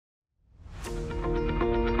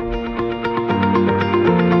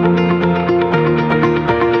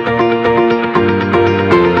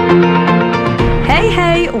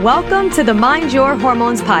Welcome to the Mind Your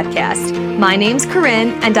Hormones podcast. My name's Corinne,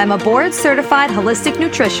 and I'm a board-certified holistic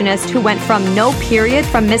nutritionist who went from no period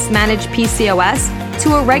from mismanaged PCOS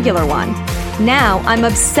to a regular one. Now I'm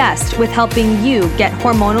obsessed with helping you get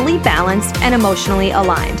hormonally balanced and emotionally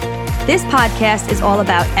aligned. This podcast is all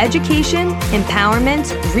about education,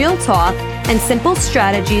 empowerment, real talk, and simple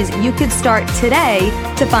strategies you could start today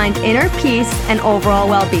to find inner peace and overall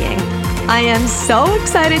well-being. I am so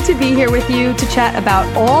excited to be here with you to chat about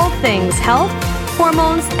all things health,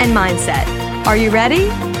 hormones, and mindset. Are you ready?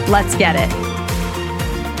 Let's get it.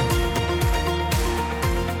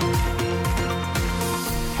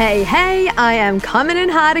 Hey, I am coming in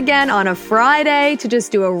hot again on a Friday to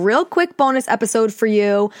just do a real quick bonus episode for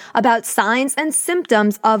you about signs and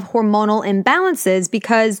symptoms of hormonal imbalances,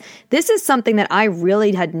 because this is something that I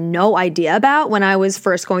really had no idea about when I was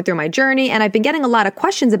first going through my journey, and I've been getting a lot of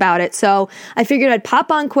questions about it. So I figured I'd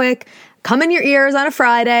pop on quick, come in your ears on a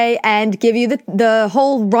Friday, and give you the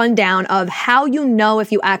whole rundown of how you know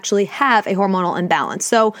if you actually have a hormonal imbalance.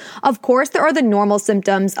 So, of course, there are the normal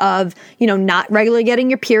symptoms of, not regularly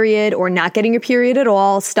getting your period or not getting your period at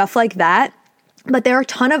all, stuff like that. But there are a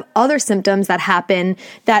ton of other symptoms that happen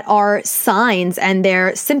that are signs, and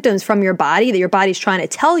they're symptoms from your body that your body's trying to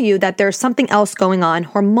tell you that there's something else going on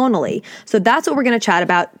hormonally. So that's what we're going to chat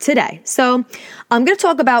about today. So I'm going to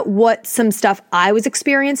talk about what some stuff I was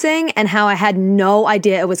experiencing and how I had no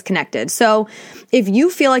idea it was connected. So if you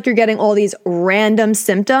feel like you're getting all these random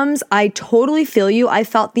symptoms, I totally feel you. I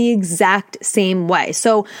felt the exact same way.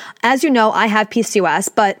 So as you know, I have PCOS,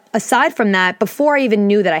 but aside from that, before I even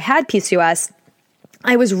knew that I had PCOS,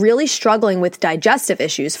 I was really struggling with digestive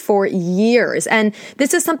issues for years. And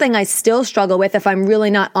this is something I still struggle with if I'm really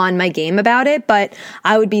not on my game about it. But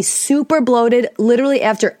I would be super bloated literally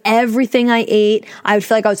after everything I ate. I would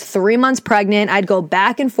feel like I was 3 months pregnant. I'd go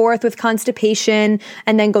back and forth with constipation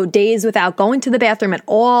and then go days without going to the bathroom at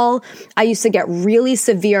all. I used to get really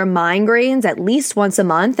severe migraines at least once a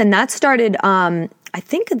month. And that started, I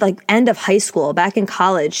think like end of high school, back in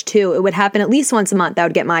college too. It would happen at least once a month. I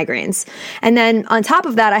would get migraines. And then on top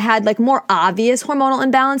of that, I had like more obvious hormonal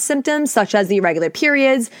imbalance symptoms, such as the irregular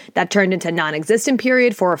periods that turned into non-existent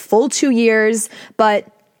period for a full 2 years. But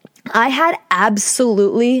I had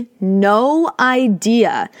absolutely no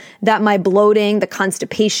idea that my bloating, the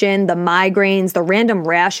constipation, the migraines, the random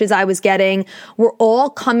rashes I was getting were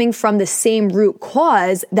all coming from the same root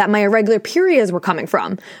cause that my irregular periods were coming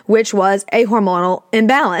from, which was a hormonal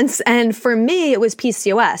imbalance. And for me, it was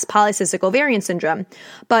PCOS, polycystic ovarian syndrome.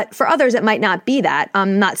 But for others, it might not be that.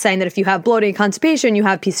 I'm not saying that if you have bloating and constipation, you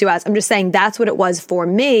have PCOS. I'm just saying that's what it was for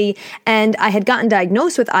me. And I had gotten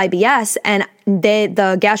diagnosed with IBS, and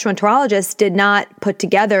the gastroenterologist did not put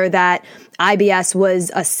together that IBS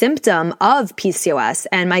was a symptom of PCOS,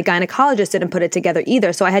 and my gynecologist didn't put it together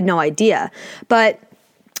either, so I had no idea. But,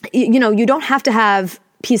 you don't have to have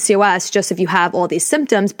PCOS just if you have all these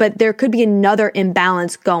symptoms, but there could be another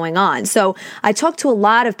imbalance going on. So I talk to a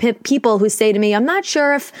lot of people who say to me, I'm not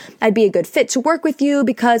sure if I'd be a good fit to work with you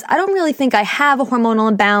because I don't really think I have a hormonal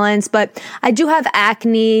imbalance, but I do have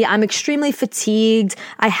acne. I'm extremely fatigued.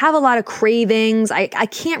 I have a lot of cravings. I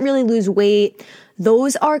can't really lose weight.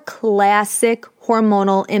 Those are classic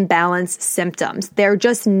hormonal imbalance symptoms. They're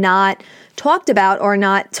just not talked about or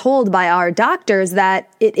not told by our doctors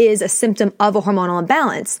that it is a symptom of a hormonal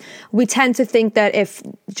imbalance. We tend to think that if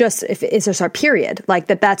it's just our period, like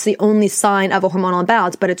that's the only sign of a hormonal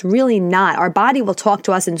imbalance, but it's really not. Our body will talk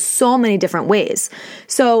to us in so many different ways.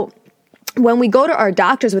 So when we go to our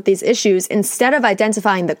doctors with these issues, instead of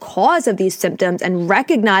identifying the cause of these symptoms and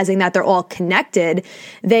recognizing that they're all connected,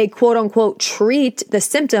 they quote unquote treat the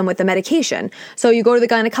symptom with the medication. So you go to the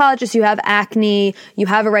gynecologist, you have acne, you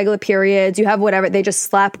have irregular periods, you have whatever, they just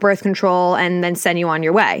slap birth control and then send you on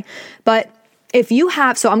your way. But if you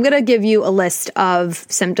have, so I'm going to give you a list of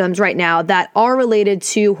symptoms right now that are related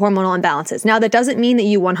to hormonal imbalances. Now, that doesn't mean that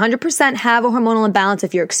you 100% have a hormonal imbalance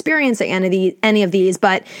if you're experiencing any of these,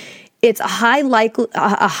 but it's a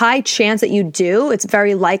high chance that you do. It's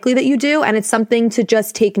very likely that you do. And it's something to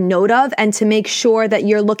just take note of and to make sure that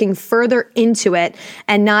you're looking further into it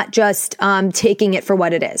and not just taking it for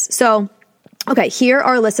what it is. So, okay, here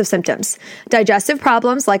are a list of symptoms. Digestive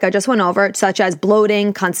problems, like I just went over, such as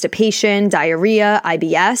bloating, constipation, diarrhea,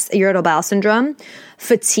 IBS, irritable bowel syndrome,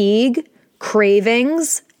 fatigue,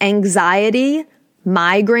 cravings, anxiety,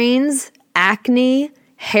 migraines, acne,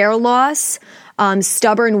 hair loss,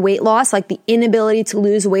 stubborn weight loss, like the inability to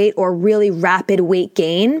lose weight or really rapid weight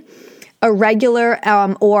gain, irregular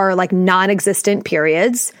or like non-existent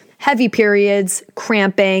periods, heavy periods,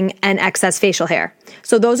 cramping, and excess facial hair.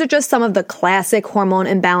 So those are just some of the classic hormone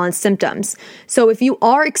imbalance symptoms. So if you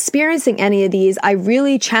are experiencing any of these, I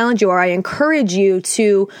really challenge you, or I encourage you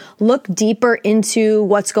to look deeper into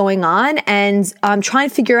what's going on and try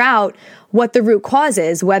and figure out what the root cause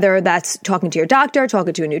is, whether that's talking to your doctor,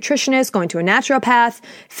 talking to a nutritionist, going to a naturopath,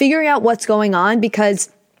 figuring out what's going on,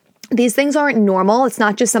 because these things aren't normal. It's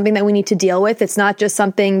not just something that we need to deal with. It's not just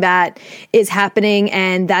something that is happening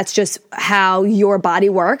and that's just how your body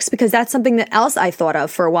works, because that's something that else I thought of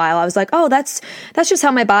for a while. I was like, oh, that's just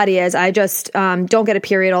how my body is. I just don't get a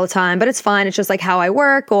period all the time, but it's fine. It's just like how I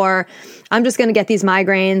work, or I'm just going to get these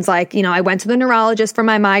migraines. Like, I went to the neurologist for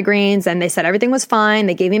my migraines and they said everything was fine.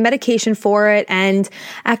 They gave me medication for it. And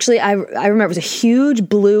actually, I remember it was a huge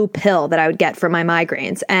blue pill that I would get for my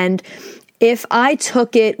migraines. And if I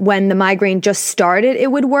took it when the migraine just started,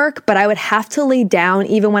 it would work, but I would have to lay down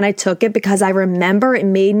even when I took it, because I remember it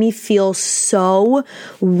made me feel so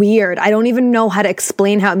weird. I don't even know how to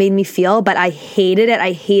explain how it made me feel, but I hated it.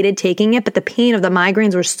 I hated taking it, but the pain of the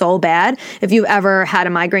migraines were so bad. If you've ever had a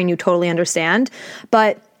migraine, you totally understand.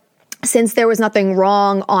 But since there was nothing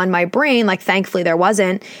wrong on my brain, like thankfully there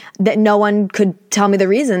wasn't, that no one could tell me the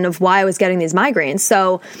reason of why I was getting these migraines.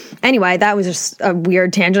 So anyway, that was just a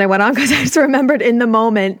weird tangent I went on, because I just remembered in the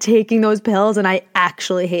moment taking those pills and I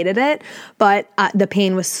actually hated it. But the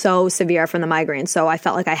pain was so severe from the migraine. So I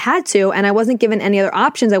felt like I had to, and I wasn't given any other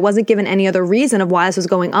options. I wasn't given any other reason of why this was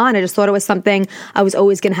going on. I just thought it was something I was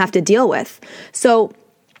always going to have to deal with. So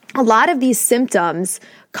a lot of these symptoms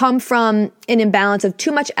come from an imbalance of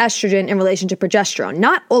too much estrogen in relation to progesterone.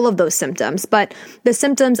 Not all of those symptoms, but the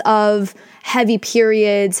symptoms of heavy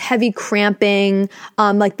periods, heavy cramping,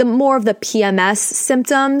 like the more of the PMS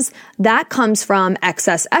symptoms, that comes from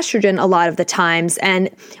excess estrogen a lot of the times.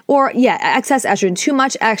 Excess estrogen, too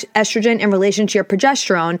much estrogen in relation to your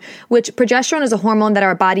progesterone, which progesterone is a hormone that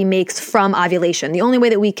our body makes from ovulation. The only way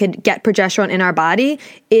that we could get progesterone in our body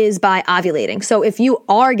is by ovulating. So if you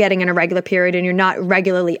are getting an irregular period and you're not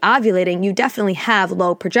regularly ovulating, you definitely have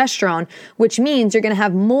low progesterone, which means you're going to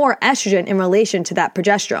have more estrogen in relation to that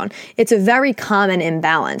progesterone. It's a very common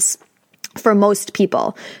imbalance for most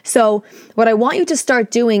people. So what I want you to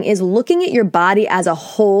start doing is looking at your body as a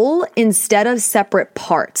whole instead of separate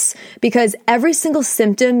parts, because every single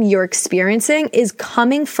symptom you're experiencing is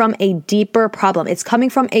coming from a deeper problem. It's coming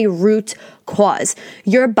from a root cause.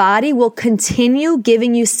 Your body will continue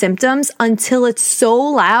giving you symptoms until it's so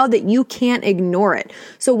loud that you can't ignore it.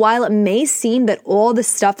 So while it may seem that all the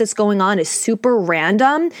stuff that's going on is super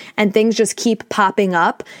random and things just keep popping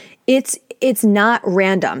up, it's not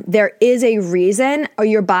random. There is a reason, or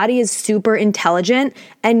your body is super intelligent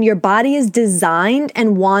and your body is designed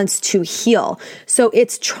and wants to heal. So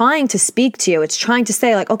it's trying to speak to you. It's trying to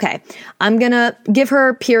say like, okay, I'm going to give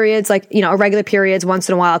her periods, like, irregular periods once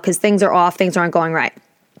in a while because things are off, things aren't going right.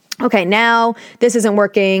 Okay, now this isn't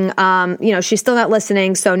working. She's still not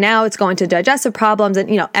listening. So now it's going to digestive problems and,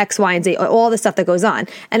 X, Y, and Z, all the stuff that goes on.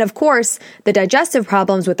 And of course, the digestive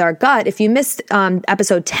problems with our gut, if you missed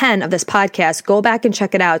episode 10 of this podcast, go back and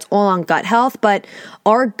check it out. It's all on gut health, but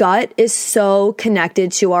our gut is so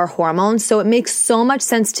connected to our hormones. So it makes so much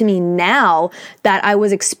sense to me now that I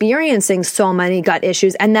was experiencing so many gut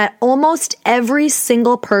issues, and that almost every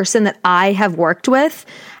single person that I have worked with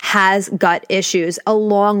has gut issues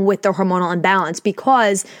along with the hormonal imbalance,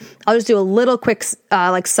 because I'll just do a little quick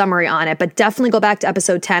summary on it, but definitely go back to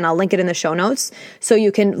episode 10. I'll link it in the show notes so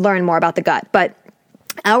you can learn more about the gut. But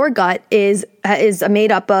our gut is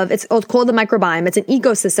made up of, it's called the microbiome. It's an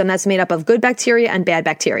ecosystem that's made up of good bacteria and bad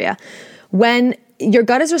bacteria. When your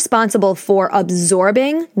gut is responsible for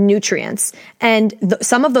absorbing nutrients, and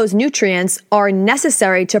some of those nutrients are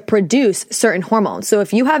necessary to produce certain hormones. So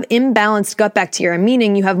if you have imbalanced gut bacteria,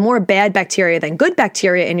 meaning you have more bad bacteria than good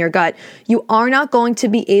bacteria in your gut, you are not going to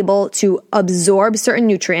be able to absorb certain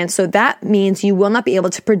nutrients. So that means you will not be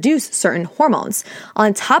able to produce certain hormones.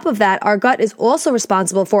 On top of that, our gut is also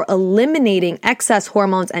responsible for eliminating excess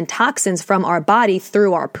hormones and toxins from our body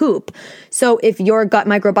through our poop. So if your gut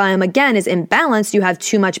microbiome, again, is imbalanced, you have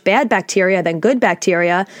too much bad bacteria than good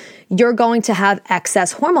bacteria, you're going to have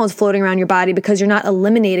excess hormones floating around your body because you're not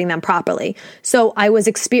eliminating them properly. So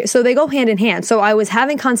so they go hand in hand. So I was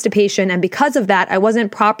having constipation, and because of that, I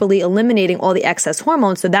wasn't properly eliminating all the excess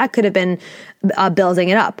hormones. So that could have been building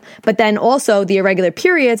it up. But then also the irregular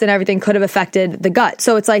periods and everything could have affected the gut.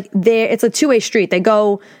 So it's like it's a two-way street. They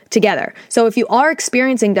go together. So if you are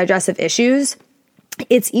experiencing digestive issues,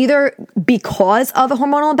 it's either because of a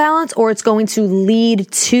hormonal imbalance or it's going to lead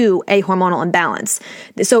to a hormonal imbalance.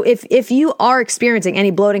 So if you are experiencing any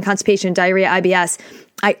bloating, constipation, diarrhea, IBS,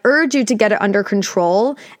 I urge you to get it under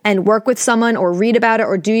control and work with someone or read about it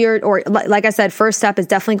or like I said, first step is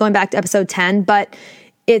definitely going back to episode 10, but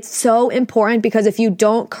it's so important because if you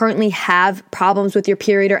don't currently have problems with your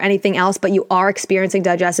period or anything else, but you are experiencing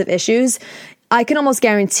digestive issues, I can almost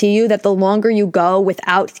guarantee you that the longer you go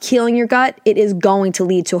without healing your gut, it is going to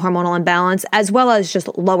lead to hormonal imbalance as well as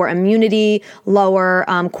just lower immunity, lower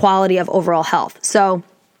quality of overall health. So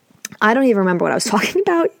I don't even remember what I was talking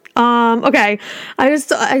about. Okay.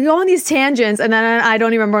 I go on these tangents and then I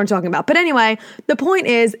don't even remember what I'm talking about. But anyway, the point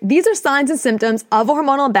is these are signs and symptoms of a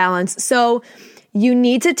hormonal imbalance. So you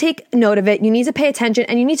need to take note of it. You need to pay attention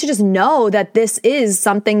and you need to just know that this is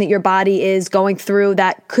something that your body is going through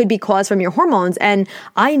that could be caused from your hormones. And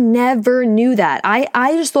I never knew that. I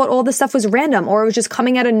just thought all this stuff was random or it was just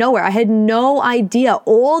coming out of nowhere. I had no idea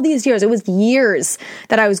all these years. It was years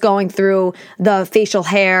that I was going through the facial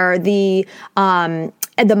hair, the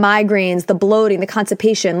migraines, the bloating, the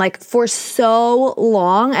constipation, like for so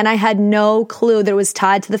long. And I had no clue that it was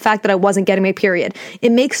tied to the fact that I wasn't getting my period.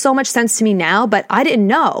 It makes so much sense to me now, but I didn't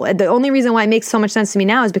know. The only reason why it makes so much sense to me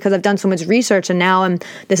now is because I've done so much research and now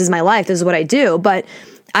this is my life. This is what I do. But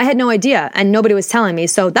I had no idea and nobody was telling me.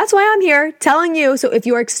 So that's why I'm here telling you. So if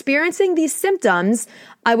you're experiencing these symptoms,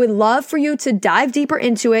 I would love for you to dive deeper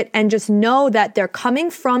into it and just know that they're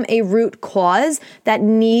coming from a root cause that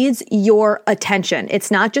needs your attention.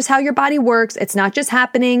 It's not just how your body works. It's not just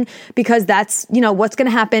happening because that's, what's going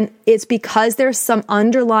to happen. It's because there's some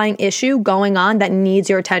underlying issue going on that needs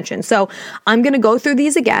your attention. So I'm going to go through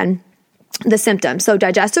these again. The symptoms. So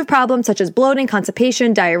digestive problems such as bloating,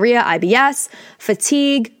 constipation, diarrhea, IBS,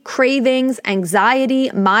 fatigue, cravings, anxiety,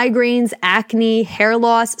 migraines, acne, hair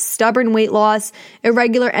loss, stubborn weight loss,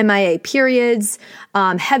 irregular MIA periods,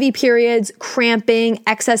 heavy periods, cramping,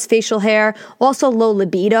 excess facial hair, also low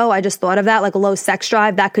libido. I just thought of that, like a low sex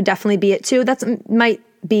drive. That could definitely be it too. That might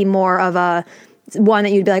be more of a one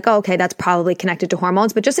that you'd be like, oh, okay, that's probably connected to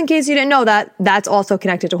hormones. But just in case you didn't know that, that's also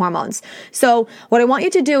connected to hormones. So what I want you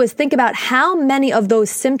to do is think about how many of those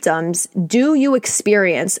symptoms do you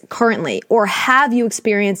experience currently or have you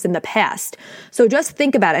experienced in the past? So just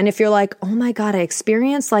think about it. And if you're like, oh my God, I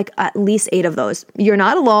experienced like at least 8 of those. You're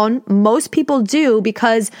not alone. Most people do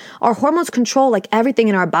because our hormones control like everything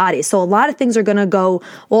in our body. So a lot of things are going to go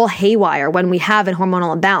all haywire when we have a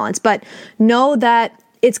hormonal imbalance. But know that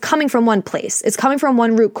it's coming from one place. It's coming from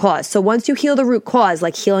one root cause. So once you heal the root cause,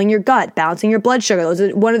 like healing your gut, balancing your blood sugar, those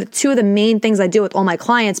are two of the main things I do with all my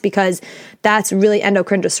clients because that's really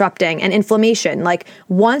endocrine disrupting and inflammation. Like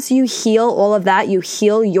once you heal all of that, you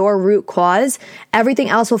heal your root cause, everything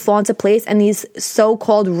else will fall into place and these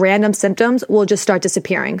so-called random symptoms will just start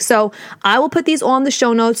disappearing. So I will put these all in the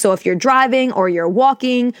show notes. So if you're driving or you're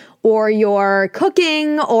walking or you're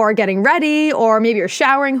cooking or getting ready or maybe you're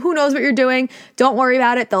showering, who knows what you're doing, don't worry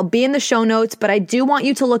about it. They'll be in the show notes, but I do want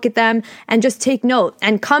you to look at them and just take note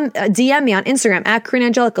and come DM me on Instagram at Corinne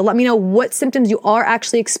Angelica. Let me know what symptoms you are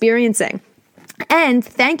actually experiencing. And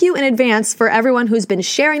thank you in advance for everyone who's been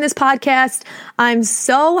sharing this podcast. I'm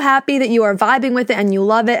so happy that you are vibing with it and you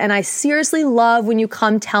love it. And I seriously love when you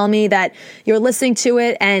come tell me that you're listening to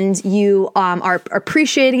it and you are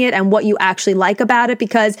appreciating it and what you actually like about it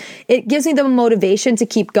because it gives me the motivation to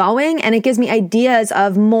keep going and it gives me ideas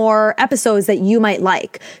of more episodes that you might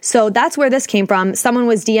like. So that's where this came from. Someone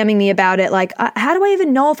was DMing me about it like, how do I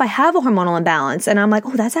even know if I have a hormonal imbalance? And I'm like,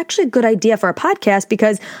 oh, that's actually a good idea for a podcast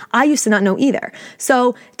because I used to not know either.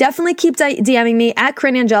 So definitely keep DMing me at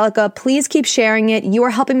Corinne Angelica. Please keep sharing it. You are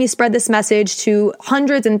helping me spread this message to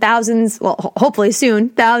hundreds and thousands, well, hopefully soon,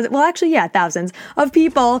 thousands of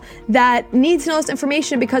people that need to know this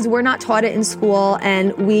information because we're not taught it in school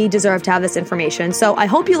and we deserve to have this information. So I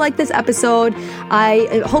hope you like this episode.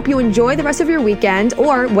 I hope you enjoy the rest of your weekend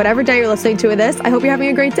or whatever day you're listening to this. I hope you're having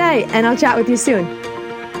a great day and I'll chat with you soon.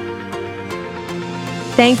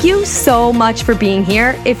 Thank you so much for being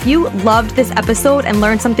here. If you loved this episode and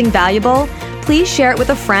learned something valuable, please share it with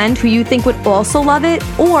a friend who you think would also love it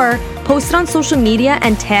or post it on social media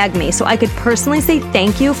and tag me so I could personally say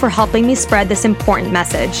thank you for helping me spread this important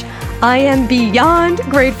message. I am beyond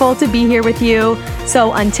grateful to be here with you.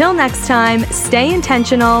 So until next time, stay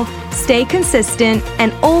intentional, stay consistent,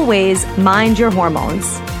 and always mind your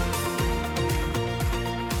hormones.